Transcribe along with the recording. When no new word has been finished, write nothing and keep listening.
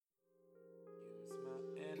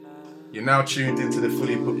You're now tuned into the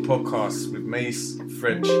Fully Booked podcast with Mace,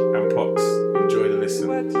 French, and Pox. Enjoy the listen.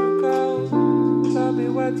 Where to go? Tell me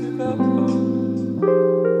where to go.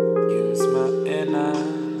 Use my inner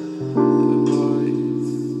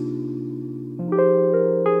voice.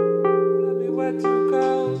 Tell me where to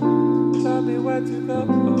go. Tell me where to go.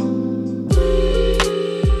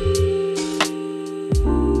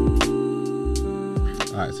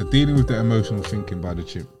 Alright, so dealing with the emotional thinking by the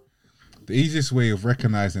chimp. The easiest way of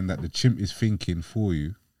recognizing that the chimp is thinking for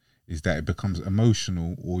you is that it becomes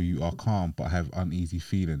emotional or you are calm but have uneasy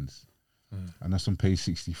feelings. And that's on page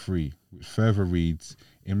 63, which further reads,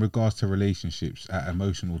 in regards to relationships at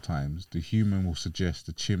emotional times, the human will suggest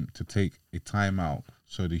the chimp to take a time out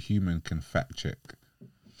so the human can fact check.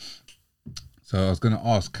 So I was going to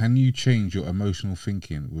ask, can you change your emotional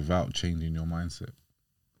thinking without changing your mindset?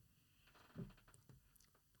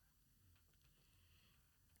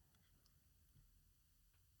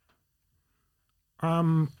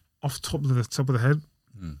 Off top of the head,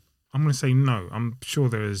 I'm gonna say no. I'm sure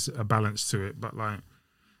there is a balance to it, but like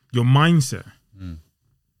your mindset.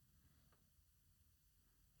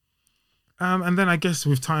 And then I guess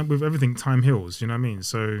with everything, time heals. You know what I mean?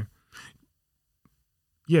 So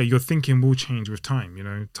yeah, your thinking will change with time. You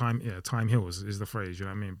know, time heals is the phrase. You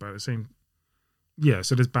know what I mean? But at the same,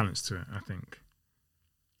 so there's balance to it, I think.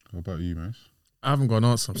 What about you, Mace? I haven't got an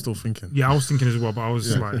answer. I'm still thinking. Yeah, I was thinking as well, but I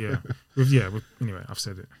was anyway, I've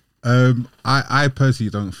said it. I personally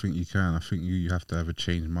don't think you can. I think you have to have a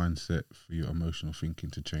changed mindset for your emotional thinking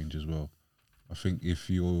to change as well. I think if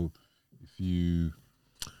your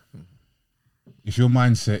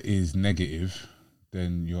mindset is negative,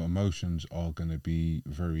 then your emotions are going to be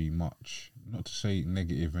very much, not to say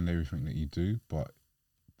negative in everything that you do, but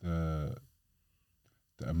the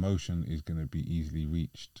emotion is going to be easily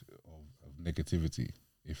reached of negativity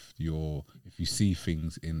if you see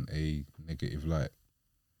things in a negative light.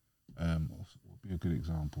 What would be a good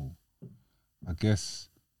example? I guess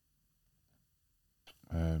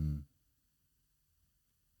mine's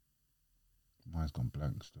gone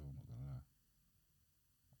blank still, I'm not gonna lie.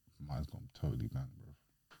 Mine's gone totally blank, bro.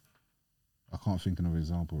 I can't think of an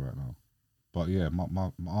example right now. But yeah, my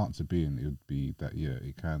answer being, it would be that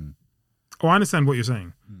it can. Oh, I understand what you're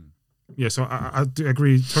saying. Yeah, so I do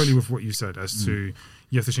agree totally with what you said as to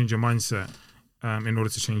you have to change your mindset in order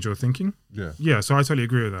to change your thinking. Yeah, so I totally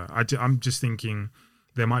agree with that. I'm just thinking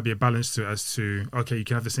there might be a balance to it as to, okay, you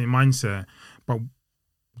can have the same mindset, but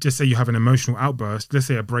just say you have an emotional outburst, let's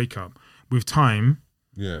say a breakup, with time,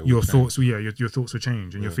 your thoughts will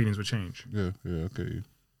change and your feelings will change. Yeah, okay.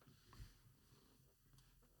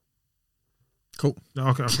 Cool.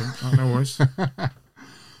 Okay, no worries.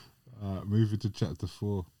 Moving to chapter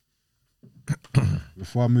 4.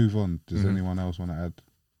 Before I move on, does anyone else want to add?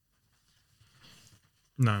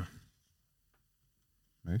 No.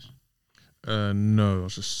 Mace? No, I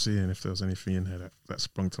was just seeing if there was anything in here that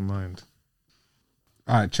sprung to mind.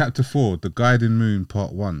 Alright, chapter 4, The Guiding Moon,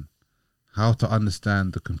 part 1. How to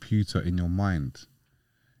understand the computer in your mind.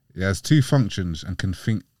 It has 2 functions and can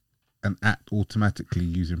think and act automatically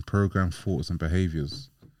using programmed thoughts and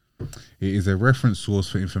behaviors. It is a reference source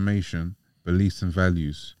for information, beliefs and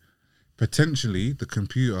values. Potentially, the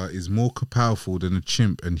computer is more powerful than a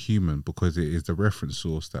chimp and human because it is the reference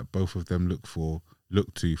source that both of them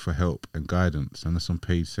look to for help and guidance, and that's on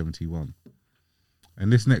page 71.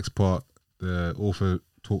 And this next part, the author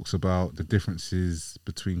talks about the differences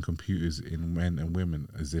between computers in men and women,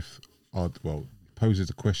 as if, poses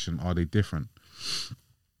the question, are they different?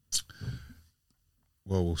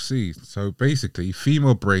 Well, we'll see. So basically,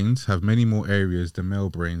 female brains have many more areas than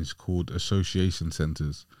male brains, called association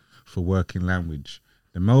centers for working language.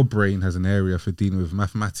 The male brain has an area for dealing with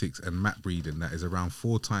mathematics and map reading that is around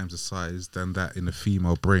 4 times the size than that in the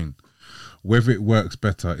female brain. Whether it works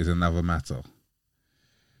better is another matter.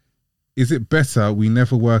 Is it better we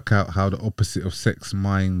never work out how the opposite of sex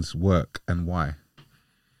minds work and why?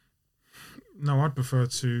 No, I'd prefer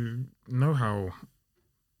to know how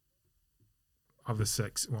other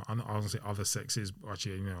sex. Well, I was gonna say other sexes, but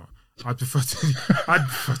actually, I'd prefer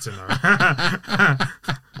to know.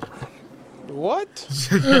 What?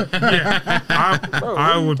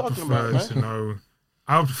 I would prefer to know.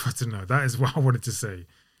 I would prefer to know. That is what I wanted to say.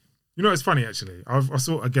 It's funny actually. I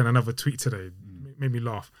saw again another tweet today. Made me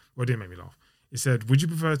laugh. Well, it didn't make me laugh. It said, "Would you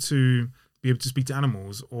prefer to be able to speak to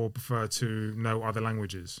animals or prefer to know other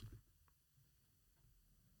languages?"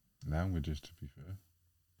 Languages, to be fair.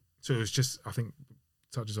 So it was just, I think,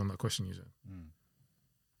 touches on that question you said.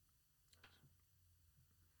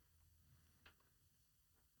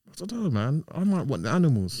 I don't know, man. I might want the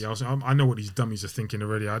animals. Yeah, I know what these dummies are thinking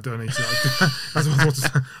already. I don't need to. That's what I was about to say.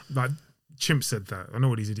 Like Chimp said that. I know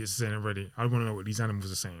what these idiots are saying already. I want to know what these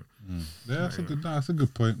animals are saying. Yeah, that's a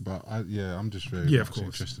good point. But I'm just very of course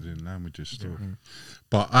interested in languages still.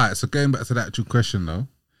 But all right, so going back to the actual question though,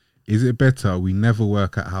 is it better we never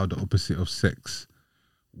work out how the opposite of sex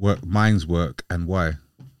minds work and why?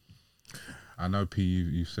 I know P,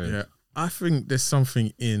 you said. Yeah, I think there's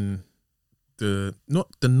something in the not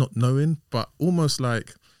knowing, but almost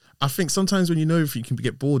like I think sometimes when you know if you can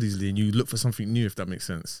get bored easily and you look for something new, if that makes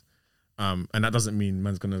sense. And that doesn't mean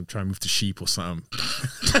man's gonna try and move to sheep or something.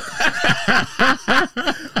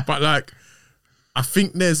 But like, I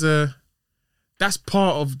think that's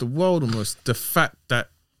part of the world almost. The fact that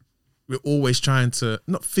we're always trying to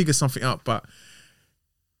not figure something out, but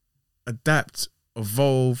adapt,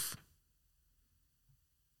 evolve.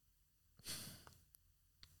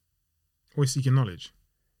 Always seeking knowledge.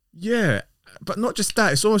 Yeah, but not just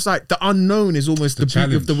that. It's almost like the unknown is almost the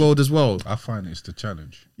beauty of the world as well. I find it's the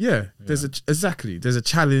challenge. Yeah, there's a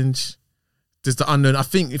challenge. There's the unknown. I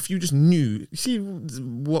think if you just knew, you see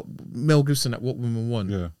what Mel Gibson at What Women Want.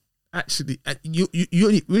 Yeah. Actually, you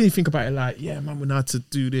really think about it like, yeah, man, we know how to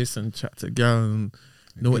do this and chat to girl and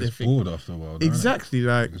know what they think. Bored after a while. Exactly,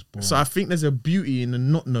 like so. I think there's a beauty in the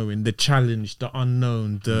not knowing, the challenge, the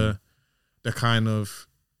unknown, the kind of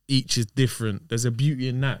each is different. There's a beauty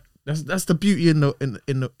in that. That's the beauty in the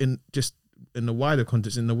wider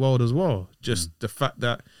context in the world as well. Just the fact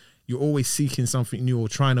that you're always seeking something new or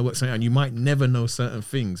trying to work something out, and you might never know certain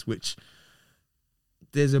things, which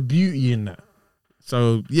there's a beauty in that.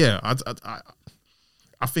 So yeah,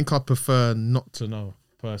 I think I prefer not to know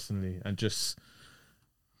personally and just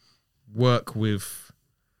work with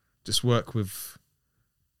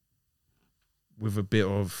a bit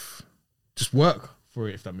of just work for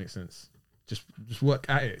it, if that makes sense. Just work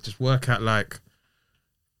at it. Just work at like,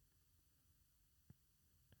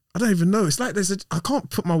 I don't even know. It's like I can't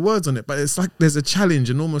put my words on it, but it's like there's a challenge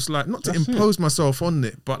and almost like not to impose myself on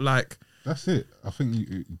it, but like. That's it. I think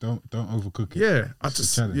you don't overcook it. Yeah, it's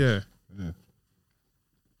a challenge. Yeah.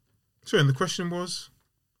 So, and the question was,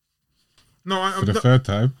 for the third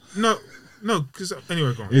time. No, because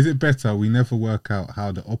anyway, go on. Is it better we never work out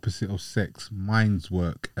how the opposite of sex minds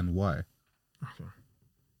work and why? Okay.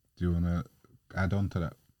 Do you want to add on to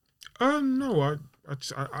that? No,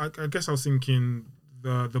 I guess I was thinking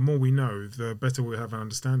the more we know, the better we have an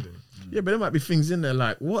understanding. Yeah, but there might be things in there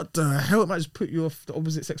like, what the hell? It might just put you off the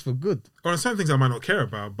opposite sex for good. Or some things I might not care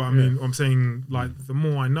about, but I mean, I'm saying like the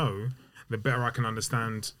more I know, the better I can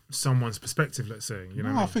understand someone's perspective. Let's say, you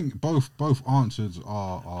know. I think both answers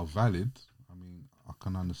are valid. I mean, I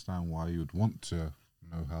can understand why you would want to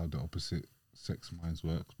know how the opposite sex minds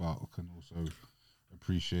works, but I can also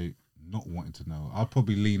appreciate not wanting to know. I'll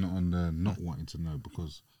probably lean on the not wanting to know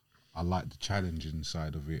because I like the challenge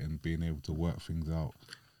inside of it and being able to work things out,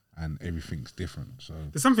 and everything's different. So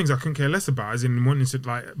there's some things I couldn't care less about, as in wanting to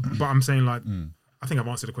like. But I'm saying like, I think I've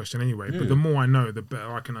answered the question anyway. Yeah. But the more I know, the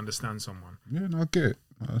better I can understand someone. Yeah, no, I get it.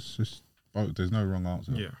 That's just there's no wrong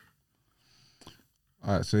answer. Yeah.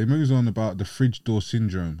 All right, so he moves on about the fridge door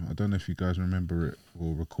syndrome. I don't know if you guys remember it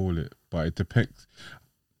or recall it, but it depicts.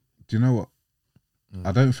 Do you know what?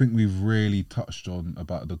 I don't think we've really touched on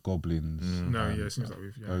about the goblins. No, yeah, it seems like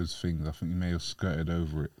we've those things. I think we may have skirted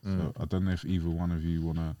over it. So I don't know if either one of you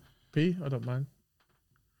wanna. P, I don't mind.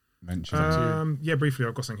 Mention it to you. Yeah, briefly,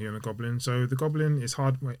 I've got something here on the goblin. So the goblin is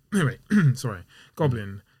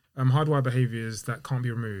goblin. Hardwired behaviors that can't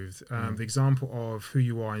be removed. The example of who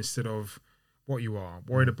you are instead of what you are.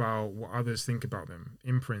 Worried about what others think about them.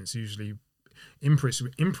 Imprints that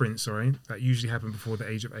usually happen before the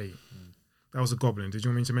age of 8. That was a goblin. Did you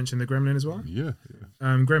want me to mention the gremlin as well? Yeah.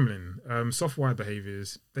 Gremlin. Soft-wired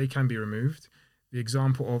behaviors, they can be removed. The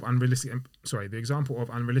example of unrealistic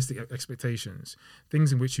expectations,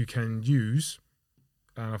 things in which you can use.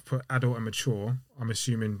 I've put adult and mature. I'm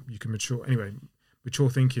assuming you can mature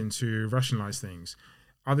thinking to rationalize things.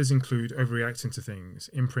 Others include overreacting to things.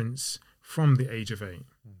 Imprints from the age of 8.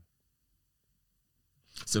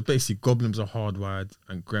 So basically, goblins are hardwired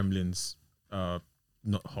and gremlins are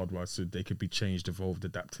not hardwired, so they could be changed, evolved,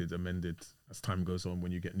 adapted, amended as time goes on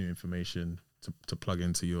when you get new information to plug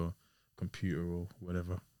into your computer or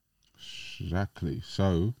whatever. Exactly.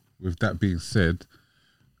 So with that being said,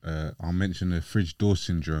 I'll mention the fridge door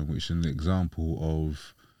syndrome, which is an example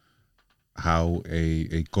of how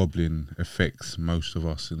a goblin affects most of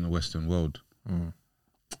us in the Western world.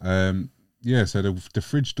 So the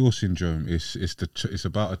fridge door syndrome is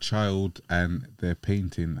about a child and they're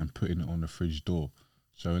painting and putting it on the fridge door.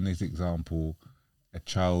 So in this example,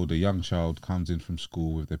 a young child comes in from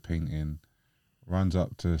school with their painting, runs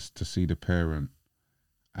up to see the parent,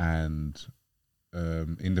 and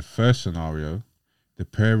in the first scenario, the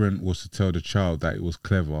parent was to tell the child that it was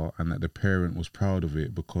clever and that the parent was proud of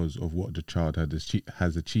it because of what the child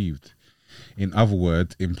has achieved. In other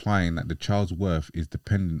words, implying that the child's worth is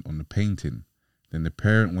dependent on the painting. Then the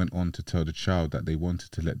parent went on to tell the child that they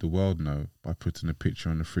wanted to let the world know by putting a picture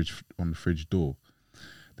on the fridge door.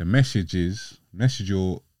 The message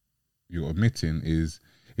you're omitting is,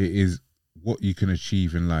 it is what you can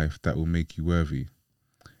achieve in life that will make you worthy.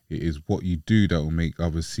 It is what you do that will make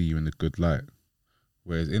others see you in a good light.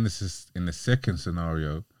 Whereas in the second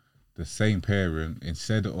scenario, the same parent,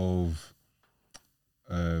 instead of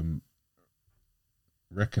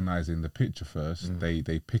recognizing the picture first, they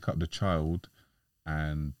pick up the child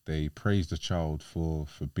and they praise the child for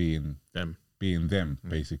being them,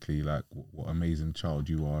 basically, like what amazing child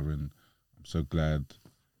you are, and I'm so glad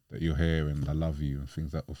that you're here and I love you, and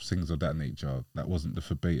things of that nature. That wasn't the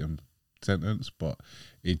verbatim sentence, but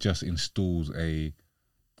it just installs a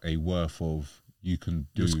worth of, you can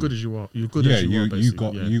do, you're as good as you are. You're good as you are.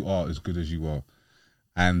 You are as good as you are.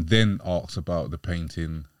 And then asks about the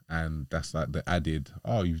painting, and that's like the added,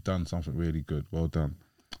 oh, you've done something really good, well done.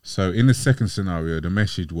 So in the second scenario, the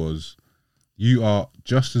message was, you are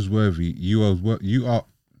just as worthy. You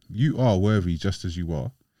are worthy just as you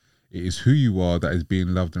are. It is who you are that is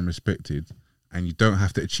being loved and respected, and you don't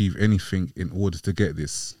have to achieve anything in order to get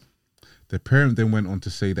this. The parent then went on to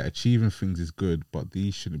say that achieving things is good, but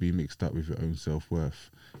these shouldn't be mixed up with your own self-worth.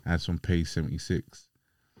 That's on page 76.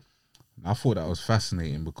 I thought that was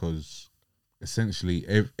fascinating because essentially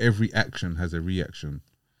every action has a reaction.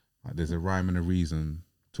 Like, there's a rhyme and a reason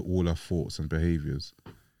to all our thoughts and behaviours.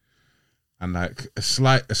 And like a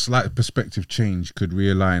slight perspective change could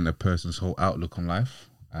realign a person's whole outlook on life.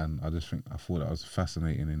 And I thought that was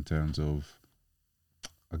fascinating in terms of,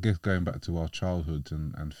 I guess, going back to our childhood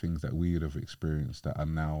and things that we would have experienced that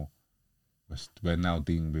are we're now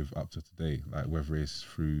dealing with up to today. Like whether it's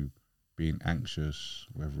through being anxious,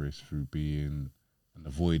 whether it's through being an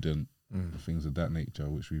avoidant, things of that nature,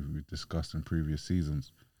 which we've discussed in previous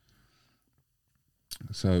seasons.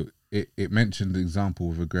 So it mentioned the example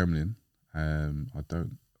of a gremlin. I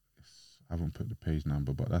haven't put the page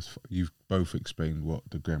number, but you've both explained what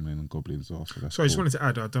the gremlin and goblins are. So I just wanted to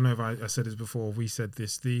add, I don't know if I said this before, we said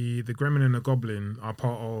this, the gremlin and the goblin are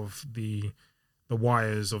part of the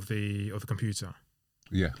wires of the computer.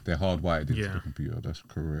 Yeah, they're hardwired into the computer, that's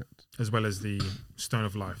correct. As well as the Stone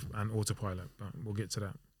of Life and autopilot, but we'll get to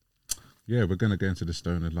that. Yeah, we're going to go into the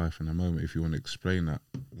Stone of Life in a moment if you want to explain that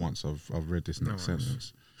once I've read this next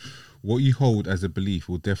sentence. What you hold as a belief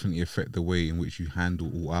will definitely affect the way in which you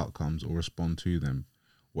handle all outcomes or respond to them.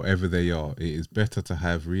 Whatever they are, it is better to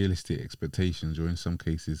have realistic expectations, or in some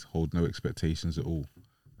cases, hold no expectations at all.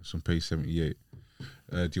 That's on page 78.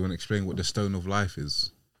 Do you want to explain what the Stone of Life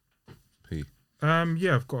is, P?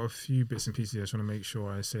 Yeah, I've got a few bits and pieces here. I just want to make sure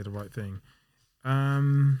I say the right thing.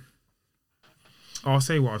 I'll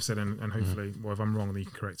say what I've said, and hopefully, well, if I'm wrong, then you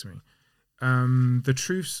can correct me.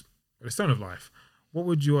 The Stone of Life. What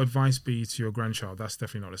would your advice be to your grandchild? That's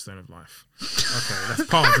definitely not the Stone of Life. Okay, that's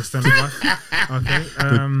part of the Stone of Life. Okay.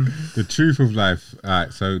 The truth of life. All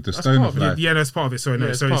right. So the Stone of Life. Yeah, that's part of it. Sorry,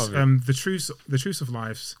 no. So it's, the truths of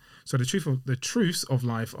life. So the truths of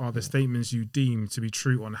life are the statements you deem to be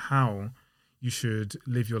true on how you should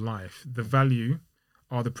live your life. The value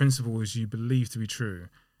are the principles you believe to be true.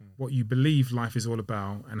 What you believe life is all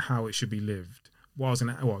about and how it should be lived.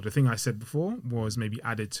 The thing I said before was maybe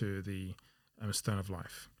added to the Stone of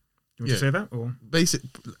Life. Do you want to say that? Or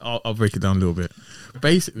I'll break it down a little bit.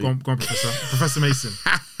 Basically, go on, Professor Mason.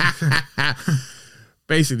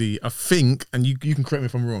 Basically, I think, and you can correct me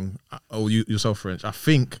if I'm wrong, or you yourself, French. I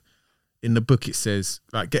think in the book it says,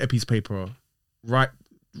 like, get a piece of paper, write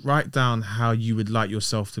down how you would like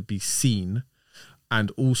yourself to be seen,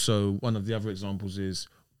 and also one of the other examples is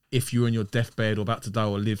if you're on your deathbed or about to die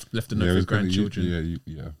or left a note for your grandchildren.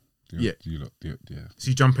 Yeah. Is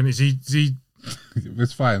he jumping? Is he?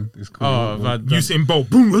 It's fine. It's cool. Usain Bolt.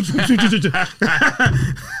 Boom. Basically,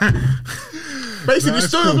 the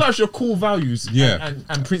Stone of Life, your core values,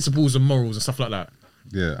 and principles and morals and stuff like that.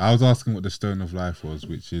 Yeah, I was asking what the Stone of Life was,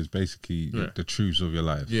 which is basically the truths of your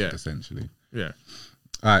life, essentially. Yeah.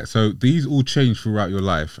 All right, so these all change throughout your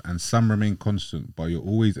life, and some remain constant, but you're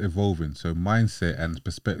always evolving. So mindset and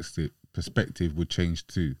perspective would change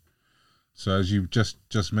too. So as you just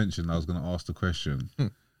mentioned, I was going to ask the question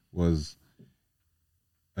was,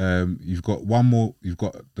 you've got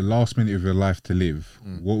the last minute of your life to live.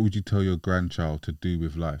 What would you tell your grandchild to do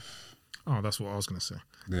with life? Oh, that's what I was going to say.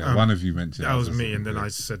 Yeah, one of you mentioned that was me, and then I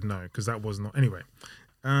said no because that was not. Anyway,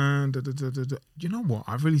 and you know what?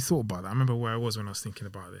 I really thought about that. I remember where I was when I was thinking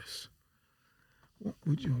about this. What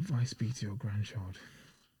would your advice be to your grandchild?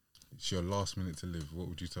 It's your last minute to live. What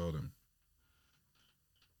would you tell them?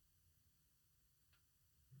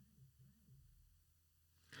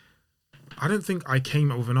 I don't think I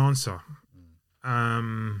came up with an answer.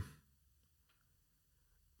 Do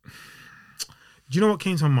you know what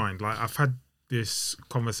came to my mind? Like, I've had this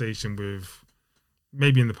conversation with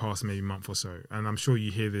maybe in the past, maybe a month or so, and I'm sure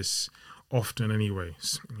you hear this often anyway.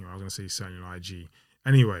 You know, I was going to say certainly on IG.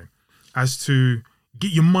 Anyway, as to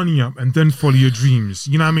get your money up and then follow your dreams.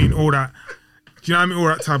 You know what I mean? All that. Do you know what I mean? All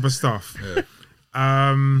that type of stuff. Yeah.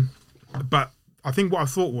 But I think what I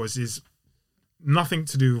thought is nothing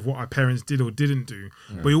to do with what our parents did or didn't do.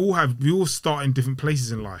 Yeah. We all start in different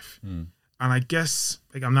places in life. Mm. And I guess,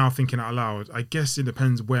 like, I'm now thinking out loud, I guess it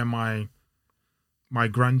depends where my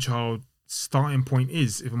grandchild starting point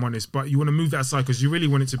is, if I'm honest. But you want to move that aside because you really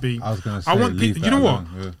want it to be. I was going to say, you know what?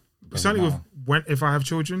 Yeah. Certainly if I have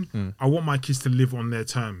children, I want my kids to live on their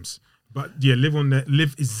terms. But yeah,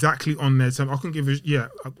 live exactly on their terms. I can give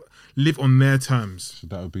live on their terms. So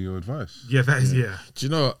that would be your advice. Yeah, that is. Yeah. Do you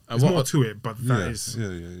know? There's more to it, but that is.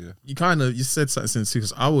 Yeah. You said something since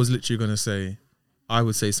because I was literally going to say, I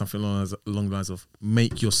would say something along the lines of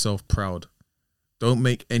make yourself proud. Don't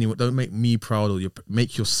make me proud or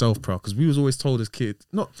make yourself proud. Because we was always told as kids,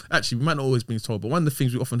 we might not always been told, but one of the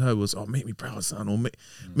things we often heard was, "Oh, make me proud, son," or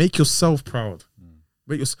make yourself proud.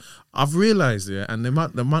 I've realized, and they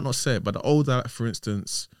might not say it, but for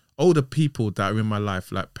instance, older people that are in my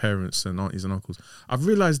life, like parents and aunties and uncles, I've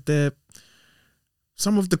realized they're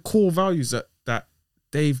some of the core values that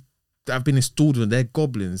have been installed in their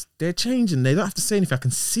goblins. They're changing. They don't have to say anything. I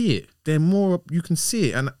can see it. They're more. You can see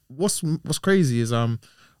it. And what's crazy is I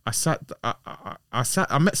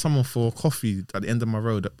met someone for coffee at the end of my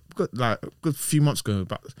road a good few months ago,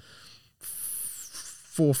 about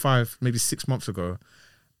 4 or 5, maybe 6 months ago.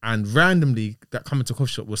 And randomly, that coming to a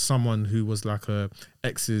coffee shop was someone who was like her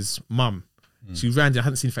ex's mum. She randomly, I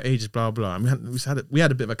hadn't seen her for ages, blah, blah. And we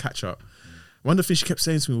had a bit of a catch up. One of the things she kept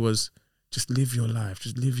saying to me was, just live your life.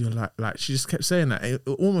 Just live your life. Like, she just kept saying that. It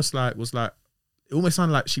almost sounded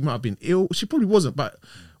like she might have been ill. She probably wasn't,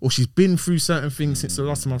 or she's been through certain things since the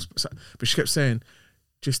last time but she kept saying,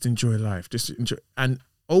 just enjoy life. Just enjoy. And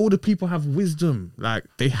older people have wisdom. Like,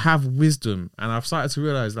 they have wisdom. And I've started to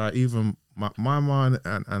realize, like, even my mom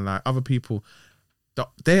and like other people,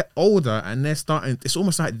 they're older and they're starting, it's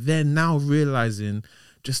almost like they're now realizing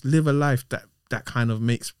just live a life that kind of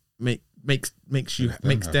makes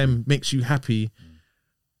you happy,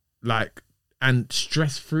 like, and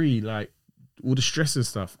stress free, like all the stress and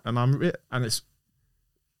stuff. And I'm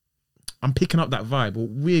picking up that vibe. Or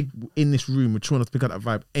we're in this room, we're trying to pick up that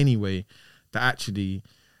vibe anyway. That actually,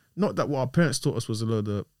 not that what our parents taught us was a load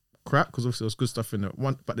of crap, because obviously there was good stuff in it.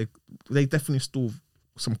 But they definitely installed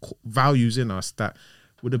some values in us that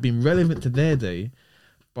would have been relevant to their day.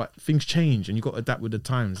 But things change, and you got to adapt with the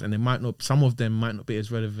times, and some of them might not be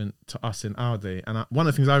as relevant to us in our day. And one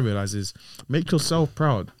of the things I realize is make yourself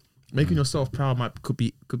proud. Making yourself proud could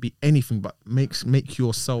be anything, but make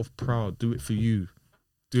yourself proud. Do it for you.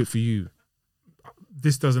 Do it for you.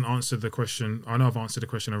 This doesn't answer the question. I know I've answered the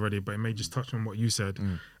question already, but it may just touch on what you said.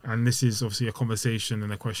 And this is obviously a conversation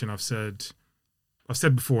and a question I've said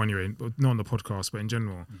before anyway, not on the podcast, but in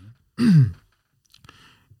general.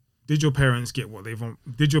 Did your parents get what they want?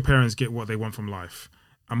 Did your parents get what they want from life?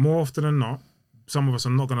 And more often than not, some of us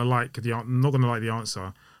are not going to like the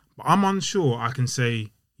answer, but I'm unsure. I can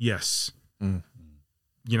say yes. You know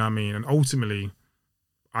what I mean? And ultimately,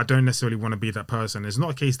 I don't necessarily want to be that person. It's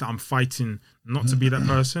not a case that I'm fighting not to be that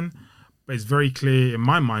person, but it's very clear in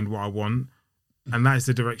my mind what I want, and that is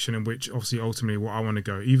the direction in which, obviously, ultimately, what I want to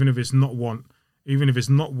go. Even if it's not what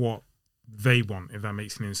they want, if that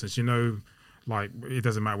makes any sense. You know, like, it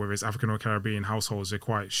doesn't matter whether it's African or Caribbean households, they're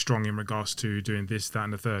quite strong in regards to doing this, that,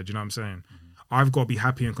 and the third. You know what I'm saying? I've got to be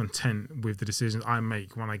happy and content with the decisions I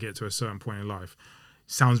make when I get to a certain point in life.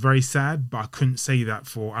 Sounds very sad, but I couldn't say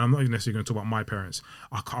that and I'm not even necessarily going to talk about my parents.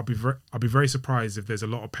 I'll be very surprised if there's a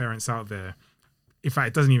lot of parents out there. In fact,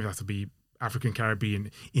 it doesn't even have to be African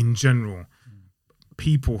Caribbean in general.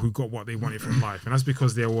 People who got what they wanted from life, and that's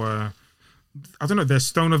because they were, I don't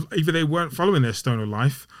know, either they weren't following their stone of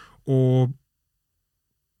life, or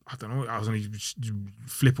I don't know. I was going to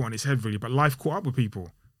flip it on its head really, but life caught up with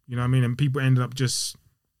people. You know what I mean? And people ended up just,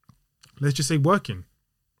 let's just say, working.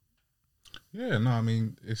 Yeah, no, I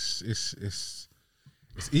mean, it's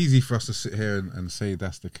It's easy for us to sit here and say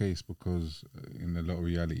that's the case because in a lot of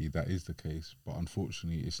reality that is the case. But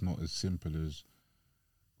unfortunately, it's not as simple as,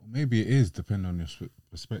 or maybe it is, depending on your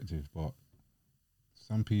perspective. But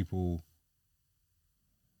some people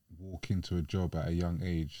walk into a job at a young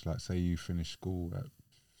age, like say you finish school at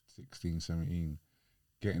 16, 17,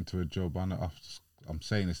 get into a job. I'm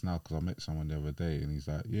saying this now because I met someone the other day and he's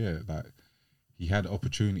like, yeah, like he had the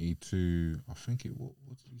opportunity to, I think what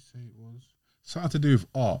did he say it was? Something to do with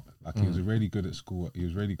art. Like he was really good at school. He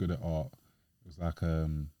was really good at art. It was like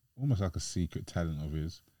almost like a secret talent of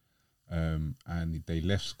his. And they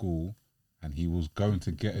left school and he was going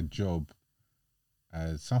to get a job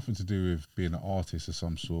as something to do with being an artist of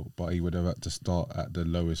some sort, but he would have had to start at the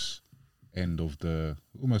lowest end of the,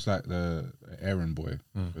 almost like the errand boy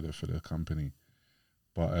for the company.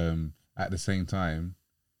 But at the same time,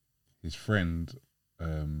 his friend,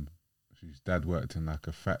 whose dad worked in like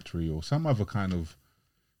a factory or some other kind of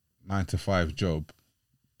 9-to-5 job,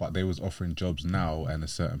 but they was offering jobs now and a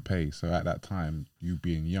certain pay. So at that time, you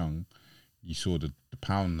being young, you saw the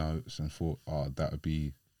pound notes and thought, oh, that would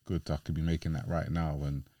be good. I could be making that right now.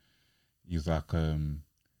 And he's like,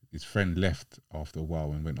 his friend left after a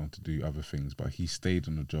while and went on to do other things, but he stayed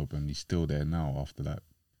on the job and he's still there now after that,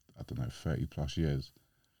 I don't know, 30 plus years.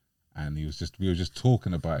 And we were just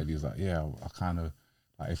talking about it. He's like, yeah, I kind of,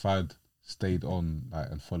 like if I'd stayed on like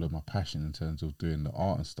and followed my passion in terms of doing the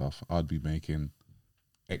art and stuff, I'd be making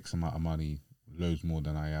X amount of money, loads more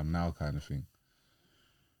than I am now kind of thing.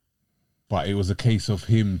 But it was a case of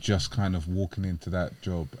him just kind of walking into that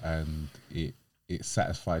job and it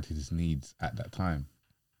satisfied his needs at that time.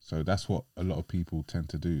 So that's what a lot of people tend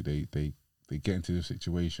to do. They get into a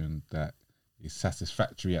situation that is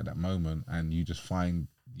satisfactory at that moment and you just find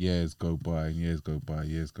years go by and years go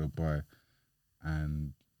by,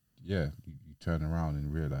 and yeah, you turn around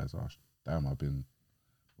and realise, oh, damn, I've been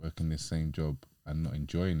working this same job and not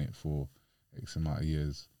enjoying it for X amount of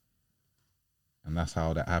years. And that's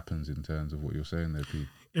how that happens in terms of what you're saying there, Pete.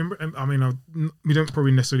 I mean, we don't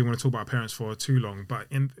probably necessarily want to talk about parents for too long, but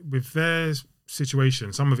with their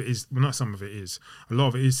situation, some of it is, well, not some of it is, a lot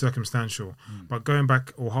of it is circumstantial. But going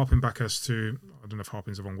back or harping back as to, I don't know if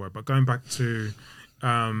harping is the wrong word, but going back to,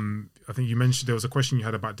 I think you mentioned there was a question you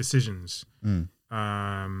had about decisions,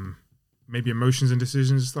 maybe emotions and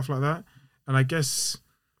decisions and stuff like that. And I guess,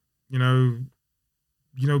 you know,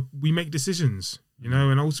 we make decisions.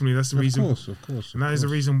 And ultimately that's the reason. Of course. And that is the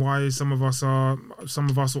reason why some of us or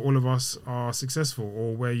all of us are successful,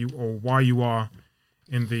 or why you are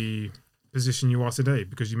in the position you are today,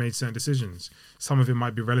 because you made certain decisions. Some of it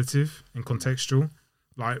might be relative and contextual.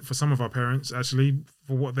 Like for some of our parents, actually,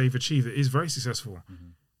 for what they've achieved, it is very successful.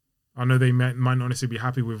 I know they might not necessarily be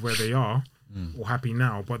happy with where they are or happy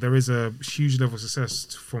now, but there is a huge level of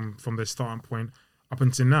success from their starting point up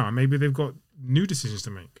until now. And maybe they've got new decisions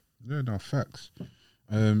to make. Yeah, no, facts.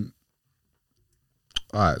 All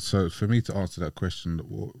right, so for me to answer that question,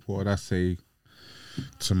 what would I say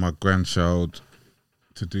to my grandchild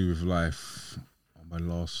to do with life on my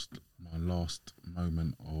last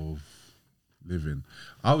moment of living?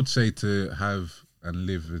 I would say to have and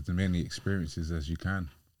live as many experiences as you can.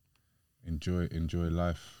 Enjoy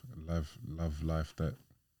life, love life that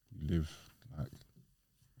you live. Like,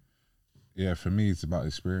 yeah, for me, it's about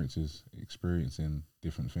experiencing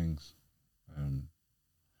different things.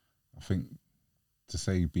 I think to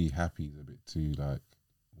say be happy is a bit too like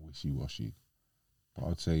wishy-washy, but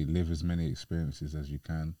I'd say live as many experiences as you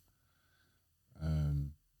can.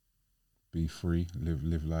 Be free,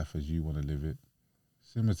 live life as you want to live it.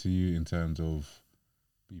 Similar to you in terms of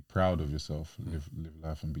be proud of yourself, live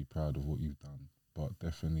life and be proud of what you've done. But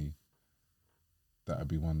definitely, that would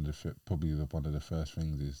be one of the first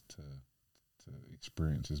things is to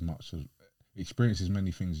experience as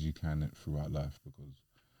many things as you can throughout life, because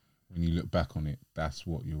when you look back on it, that's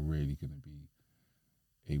what you're really going to be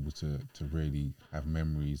able to really have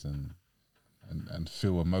memories and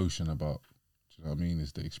feel emotion about. Do you know what I mean?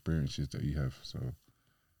 It's the experiences that you have. So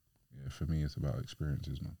yeah, for me, it's about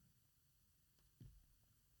experiences, man.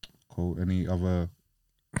 Cool. Anything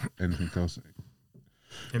else?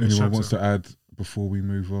 Anyone wants to add before we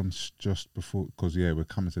move on? Just before, because we're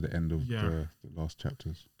coming to the end of the last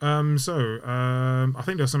chapters. I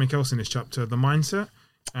think there's something else in this chapter, the mindset.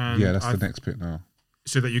 And that's the next bit now.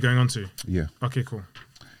 So that you're going on to? Yeah. Okay, cool.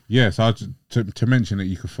 Yeah, so to mention it,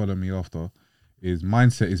 you can follow me after, is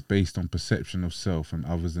mindset is based on perception of self and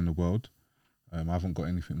others in the world. I haven't got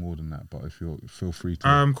anything more than that, but if you feel free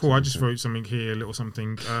to. Cool. I just wrote something here, a little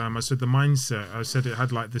something. I said the mindset. I said it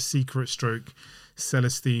had like the secret stroke,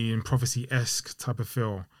 Celestine, prophecy-esque type of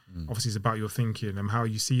feel. Obviously, it's about your thinking and how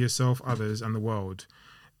you see yourself, others, and the world.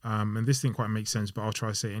 And this didn't quite make sense, but I'll try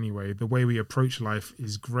to say it anyway. The way we approach life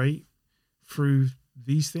is great through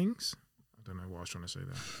these things. I don't know what I was trying to say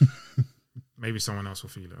there. Maybe someone else will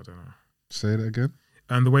feel it. I don't know. Say that again.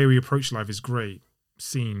 And the way we approach life is great.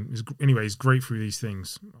 It's great through these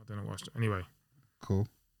things. I don't know what. Anyway. Cool.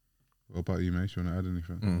 What about you, mate? You want to add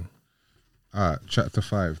anything? All right. Chapter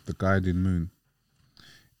 5, the guiding moon.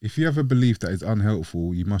 If you have a belief that is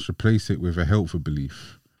unhelpful, you must replace it with a helpful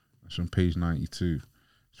belief. That's on page 92.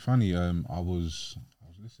 It's funny. I was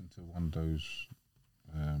listening to one of those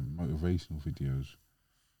motivational videos,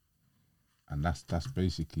 and that's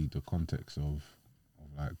basically the context of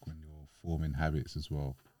like when you're forming habits as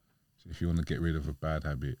well. So if you want to get rid of a bad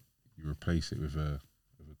habit, you replace it with a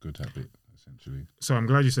good habit, essentially. So I'm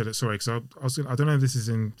glad you said it. Sorry, because I don't know if this is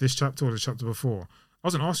in this chapter or the chapter before. I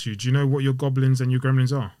was going to ask you, do you know what your goblins and your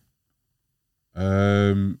gremlins are?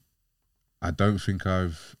 I don't think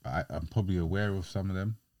I'm probably aware of some of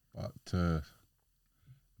them, but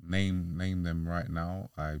name them right now,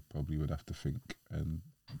 I probably would have to think and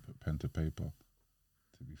put pen to paper,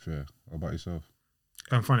 to be fair. What about yourself?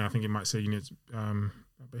 Funny, I think it might say you need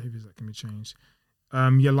behaviors that can be changed.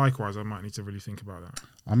 Yeah, likewise, I might need to really think about that.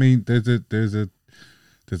 I mean, there's an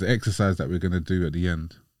exercise that we're going to do at the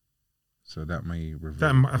end, so that may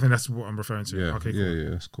reveal. I think that's what I'm referring to. Yeah, okay, cool. Yeah,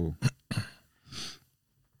 that's cool.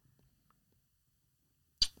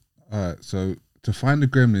 All right, so to find the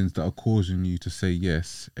gremlins that are causing you to say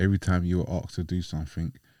yes every time you are asked to do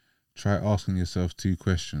something, try asking yourself 2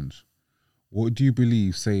 questions. What do you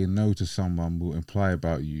believe saying no to someone will imply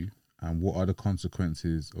about you, and what are the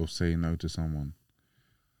consequences of saying no to someone?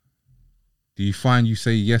 Do you find you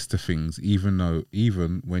say yes to things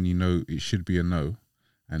even when you know it should be a no?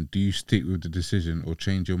 And do you stick with the decision or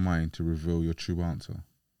change your mind to reveal your true answer?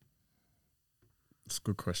 That's a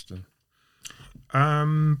good question.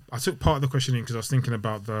 I took part of the question in because I was thinking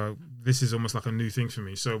about this is almost like a new thing for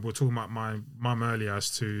me. So we're talking about my mum earlier as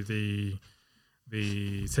to the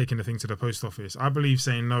taking the thing to the post office. I believe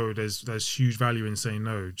saying no, there's huge value in saying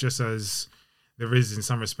no, just as there is in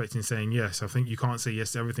some respect in saying yes. I think you can't say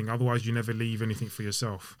yes to everything, otherwise you never leave anything for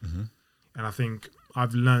yourself. Mm-hmm. And I think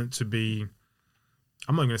I've learned to be,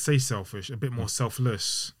 I'm not going to say selfish, a bit more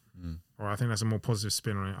selfless. Or I think that's a more positive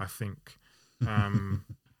spin on it, I think.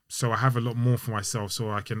 So I have a lot more for myself,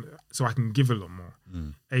 so I can give a lot more,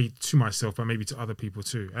 to myself, but maybe to other people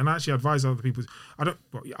too. And I actually advise other people. I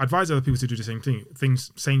advise other people to do the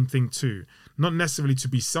same thing too. Not necessarily to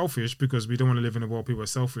be selfish, because we don't want to live in a world people are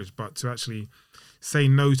selfish, but to actually say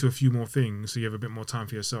no to a few more things so you have a bit more time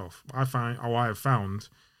for yourself. I have found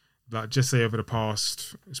that just say over the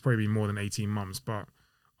past, it's probably been more than 18 months, but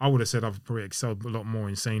I would have said I've probably excelled a lot more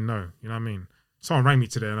in saying no. You know what I mean? Someone rang me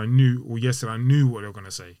today and yesterday I knew what they were going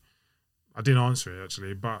to say. I didn't answer it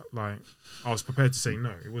actually, but like I was prepared to say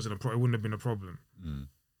no. It wasn't it wouldn't have been a problem.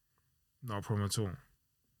 Not a problem at all.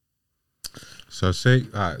 So say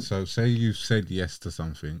you've said yes to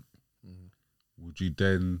something. Would you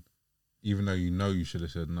then, even though you know you should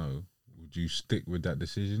have said no, would you stick with that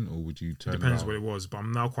decision, or would you turn? Depends what it was, but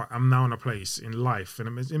I'm now in a place in life,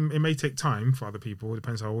 and it may take time for other people. It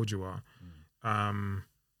depends how old you are.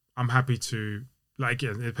 I'm happy to, like,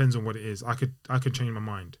 yeah, it depends on what it is. I could change my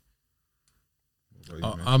mind.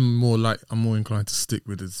 I'm more inclined to stick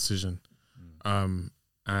with the decision.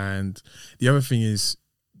 And the other thing is,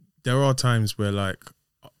 there are times where, like,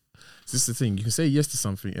 this is the thing, you can say yes to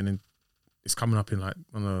something and then it's coming up in like,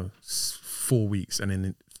 I don't know, 4 weeks, and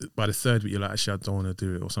then by the 3rd week you're like, actually I don't want to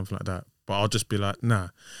do it or something like that. But I'll just be like, nah.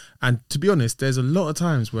 And to be honest, there's a lot of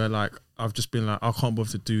times where like I've just been like, I can't bother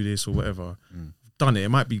to do this or whatever. Done it. It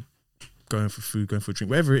might be going for food, going for a drink,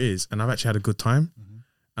 whatever it is, and I've actually had a good time.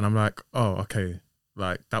 And I'm like, oh, okay,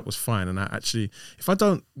 like that was fine. And I actually, if I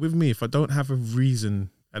don't have an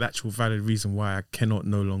actual valid reason why I cannot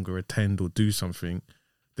no longer attend or do something,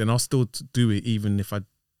 then I'll still do it, even if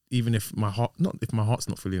my heart's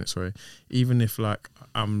not feeling it, sorry. Even if like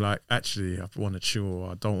I'm like, actually I want to chill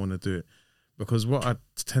or I don't want to do it. Because what I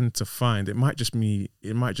tend to find, it might just be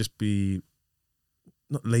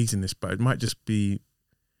not laziness, but it might just be,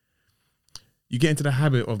 you get into the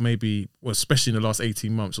habit of maybe, well, especially in the last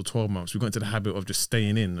 18 months or 12 months, we got into the habit of just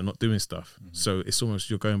staying in and not doing stuff. So it's almost,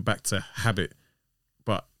 you're going back to habit.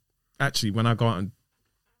 But actually, when I go out and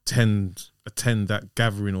attend that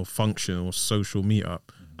gathering or function or social meetup,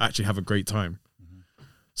 I actually have a great time.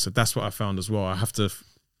 So that's what I found as well. I have to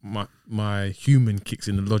my human kicks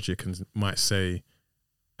in the logic and might say,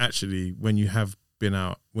 actually, when you have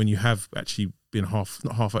actually been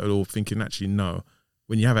not half at all thinking, actually, no,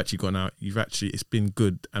 when you have actually gone out, it's been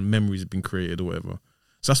good and memories have been created or whatever.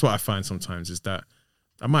 So that's what I find sometimes is that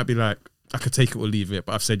I might be like, I could take it or leave it,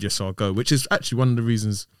 but I've said yes, so I'll go, which is actually one of the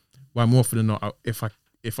reasons why more often than not, if I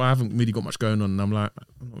haven't really got much going on and I'm like,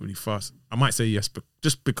 I'm not really fast, I might say yes, but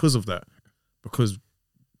just because of that, because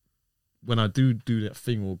when I do that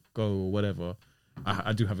thing or go or whatever,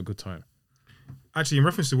 I do have a good time. Actually, in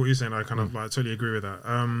reference to what you're saying, I kind of like totally agree with that.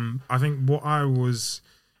 I think what I was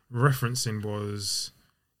referencing was,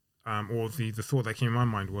 or the thought that came in my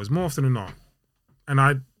mind was, more often than not, and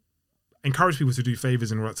I encourage people to do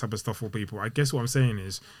favors and all that type of stuff for people. I guess what I'm saying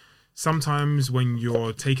is, sometimes when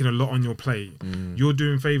you're taking a lot on your plate, you're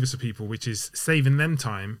doing favors for people, which is saving them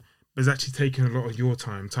time, but it's actually taking a lot of your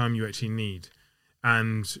time you actually need.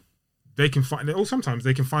 And they can find, or sometimes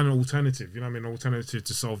they can find an alternative, an alternative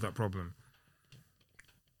to solve that problem.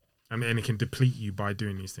 And it can deplete you by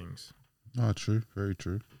doing these things. Oh, true. Very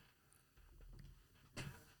true.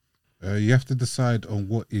 You have to decide on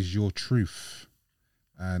what is your truth.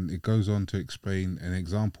 And it goes on to explain an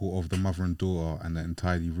example of the mother and daughter and the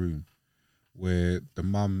untidy room, where the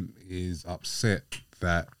mum is upset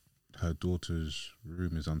that her daughter's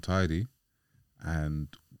room is untidy, and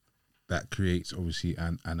that creates obviously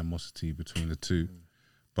an animosity between the two.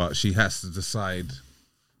 But she has to decide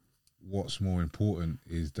what's more important.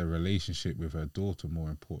 Is the relationship with her daughter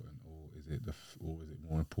more important, or is it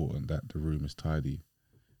more important that the room is tidy?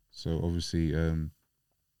 So obviously,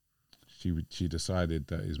 she decided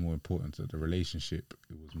that it's more important that the relationship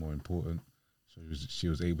was more important. So she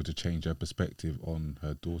was able to change her perspective on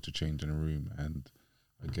her daughter changing a room, and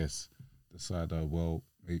I guess decide, well,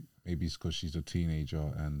 maybe it's because she's a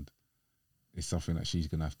teenager and it's something that she's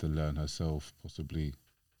gonna have to learn herself, possibly.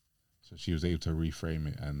 So she was able to reframe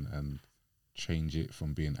it and change it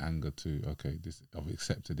from being anger to, okay, this, I've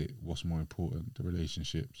accepted it. What's more important? The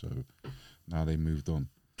relationship. So now they moved on.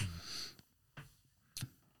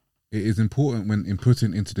 It is important when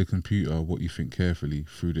inputting into the computer what you think carefully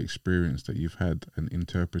through the experience that you've had and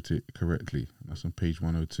interpret it correctly. That's on page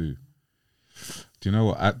 102. Do you know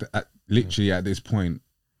what? Literally at this point,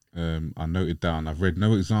 I noted down, I've read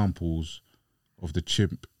no examples of the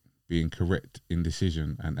chimp being correct in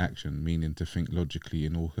decision and action, meaning to think logically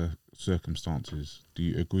in all her circumstances. Do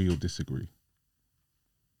you agree or disagree?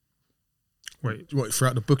 Wait, what,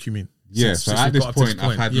 throughout the book you mean? Yeah, so at this point,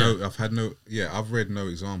 I've read no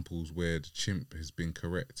examples where the chimp has been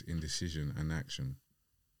correct in decision and action.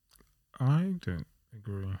 I don't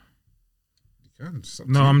agree. You can.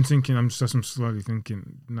 No, I'm slowly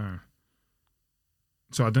thinking, no.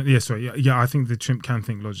 So I don't, yeah, I think the chimp can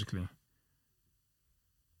think logically.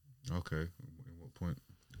 Okay, in what point?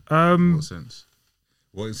 In what sense?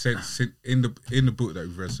 What sense in the book that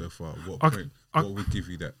we've read so far? What point? What would give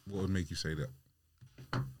you that? What would make you say that?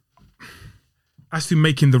 As to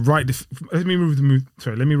making the right, let me remove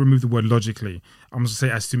the word logically. I'm going to say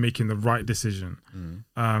as to making the right decision.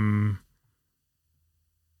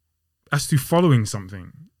 As to following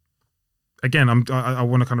something. Again, I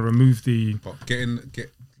want to kind of remove the. But get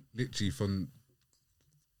literally from,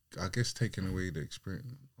 I guess, taking away the experience.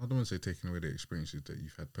 I don't want to say taking away the experiences that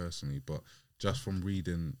you've had personally, but just from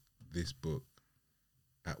reading this book,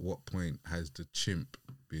 at what point has the chimp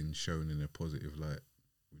been shown in a positive light,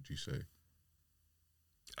 would you say?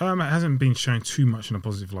 It hasn't been shown too much in a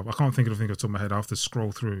positive light. I can't think of anything off the top of my head. I have to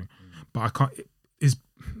scroll through. But I don't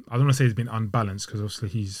want to say it's been unbalanced, because obviously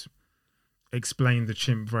he's explained the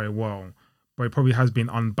chimp very well, but it probably has been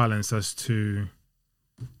unbalanced as to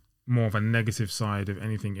more of a negative side of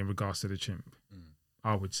anything in regards to the chimp,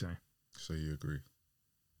 I would say. So you agree?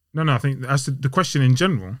 No, I think as to the question in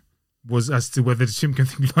general was as to whether the chimp can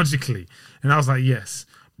think logically. And I was like, yes.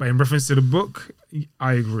 But in reference to the book,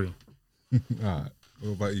 I agree. All right.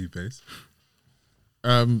 What about you, Pace?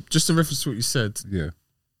 Just in reference to what you said. Yeah.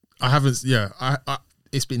 I haven't, I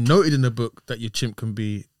it's been noted in the book that your chimp can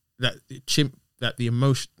be, that the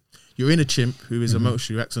emotion, you're in a chimp who is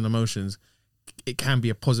emotional, who acts on emotions. It can be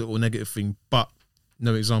a positive or negative thing, but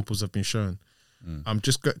no examples have been shown. I'm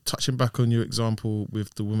just touching back on your example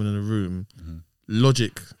with the woman in the room.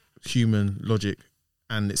 Logic, human logic,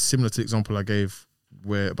 and it's similar to the example I gave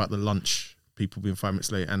about the lunch, people being 5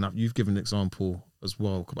 minutes late, and you've given an example as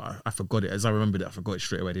well. But I forgot it. As I remembered it, I forgot it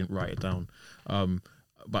straight away. I didn't write it down.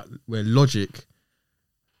 But where logic,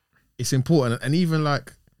 it's important, and even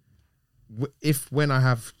like when I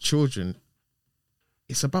have children,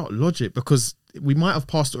 it's about logic, because we might have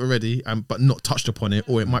passed it already, but not touched upon it,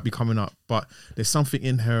 or it might be coming up. But there's something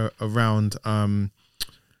in her around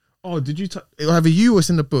Oh, did you? Either you or it's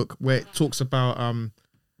in the book where it talks about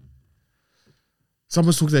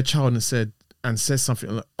someone's talking to their child and says something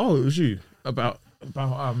like, "Oh, it was you," about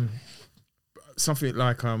something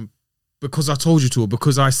like because I told you to, or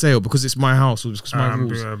because I say, or because it's my house, or because it's my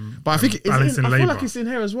rules. But I think I feel like it's in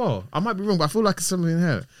here as well. I might be wrong, but I feel like it's something in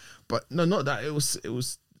here. But no, not that. It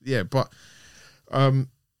was yeah. But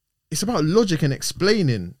it's about logic and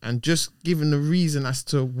explaining and just giving the reason as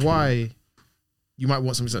to why you might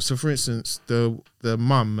want something. So, for instance, the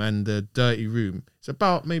mum and the dirty room. It's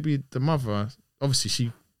about maybe the mother. Obviously,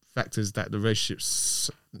 she factors that the relationship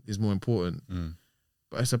is more important.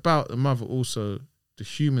 But it's about the mother also, the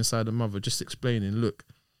human side of the mother, just explaining, look,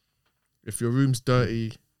 if your room's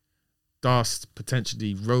dirty, dust,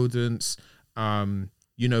 potentially rodents,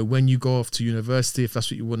 you know, when you go off to university, if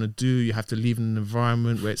that's what you want to do, you have to leave in an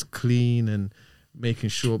environment where it's clean and making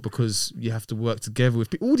sure, because you have to work together with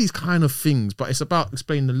people, all these kind of things. But it's about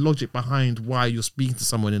explaining the logic behind why you're speaking to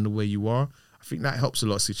someone in the way you are. I think that helps a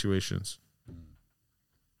lot of situations.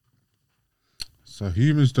 So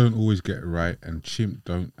humans don't always get it right, and chimps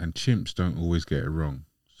don't always get it wrong.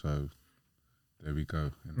 So there we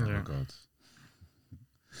go in that regards.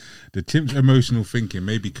 The chimp's emotional thinking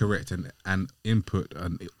may be correct and input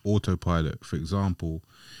an autopilot. For example,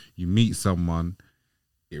 you meet someone,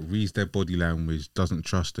 it reads their body language, doesn't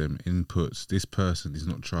trust them, inputs, this person is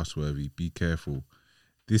not trustworthy, be careful.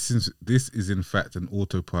 This is in fact an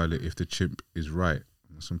autopilot if the chimp is right.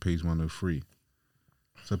 That's on page 103.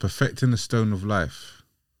 So perfecting the stone of life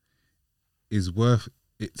it's worth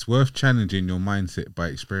challenging your mindset by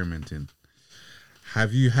experimenting.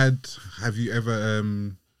 Have you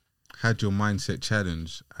ever had your mindset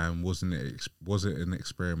challenged, and was it an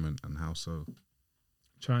experiment, and how so?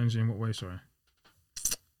 Challenged in what way, sorry?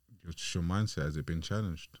 Your mindset, has it been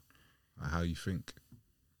challenged? Like how you think?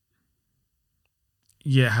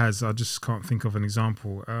 Yeah, it has. I just can't think of an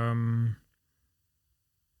example.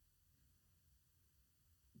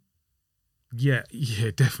 Yeah,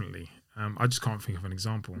 definitely. I just can't think of an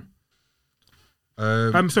example.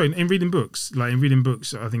 I'm sorry. In reading books,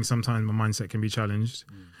 I think sometimes my mindset can be challenged,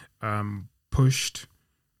 pushed,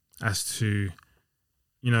 as to,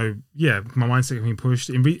 you know, my mindset can be pushed.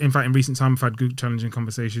 In fact, in recent time, I've had good challenging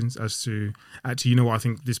conversations as to actually, you know what, I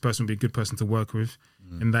think this person would be a good person to work with,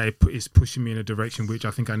 and that it's pushing me in a direction which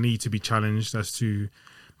I think I need to be challenged as to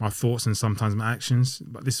my thoughts and sometimes my actions.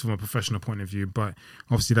 But this is from a professional point of view, but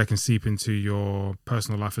obviously that can seep into your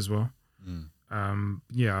personal life as well.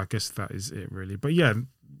 I guess that is it really. But yeah,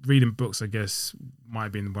 reading books, I guess, might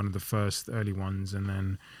have been one of the first early ones, and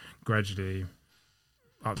then gradually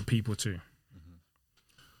other people too.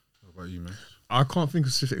 What about you, man? I can't think of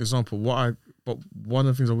a specific example. But one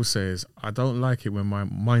of the things I would say is I don't like it when my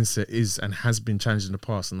mindset is and has been challenged in the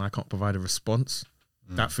past and I can't provide a response.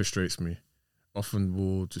 That frustrates me. Often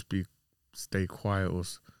will just stay quiet, or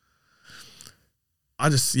I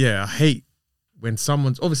hate when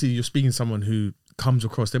someone's, obviously you're speaking to someone who comes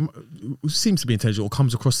across, who seems to be intelligent or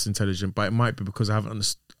comes across as intelligent, but it might be because I haven't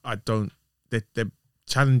understood. They're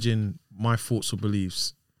challenging my thoughts or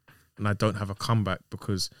beliefs, and I don't have a comeback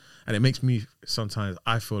and it makes me sometimes,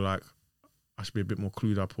 I feel like I should be a bit more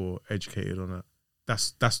clued up or educated on it.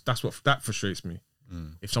 That frustrates me.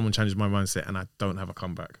 If someone challenges my mindset and I don't have a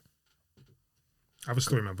comeback. I have a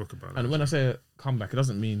story in my book about it. And when I say a comeback, it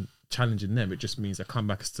doesn't mean challenging them. It just means a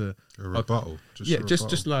comeback is to a rebuttal.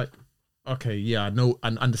 Just like, okay, yeah, I know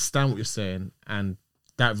and understand what you're saying, and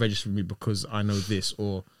that registers with me because I know this,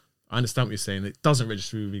 or I understand what you're saying. It doesn't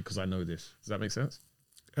register with me because I know this. Does that make sense?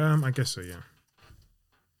 I guess so, yeah.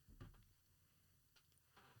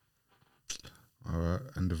 All right,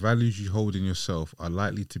 and the values you hold in yourself are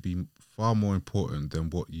likely to be far more important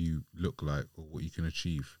than what you look like or what you can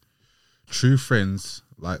achieve. True friends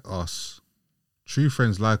like us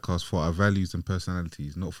for our values and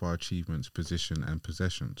personalities, not for our achievements, position, and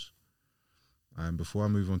possessions. And before I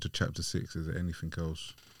move on to chapter 6, is there anything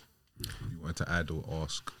else you wanted to add or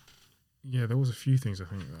ask? Yeah, there was a few things I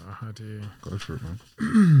think that I had here. Go for it,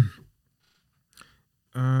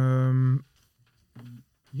 man.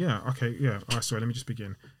 Yeah, okay, yeah. All right, sorry, let me just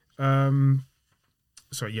begin.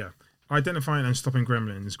 Identifying and stopping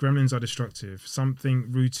gremlins. Gremlins are destructive.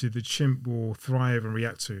 Something rooted the chimp will thrive and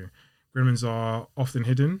react to. Gremlins are often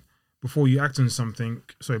hidden. Before you act on something,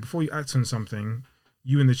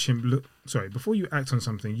 you and the chimp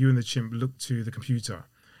look to the computer.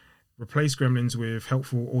 Replace gremlins with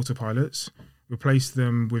helpful autopilots. Replace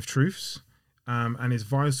them with truths. And it's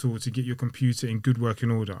vital to get your computer in good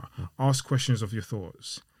working order. Ask questions of your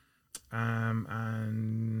thoughts.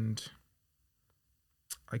 And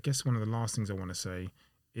I guess one of the last things I want to say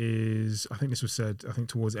is, I think this was said, I think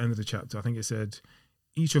towards the end of the chapter, I think it said,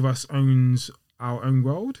 each of us owns our own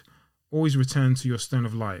world. Always return to your stone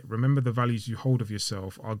of light. Remember the values you hold of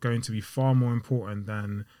yourself are going to be far more important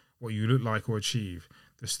than what you look like or achieve.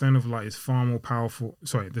 The stone of light is far more powerful.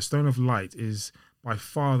 Sorry, the stone of light is by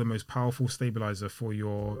far the most powerful stabilizer for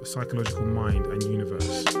your psychological mind and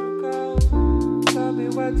universe. Tell me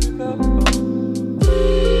where to go.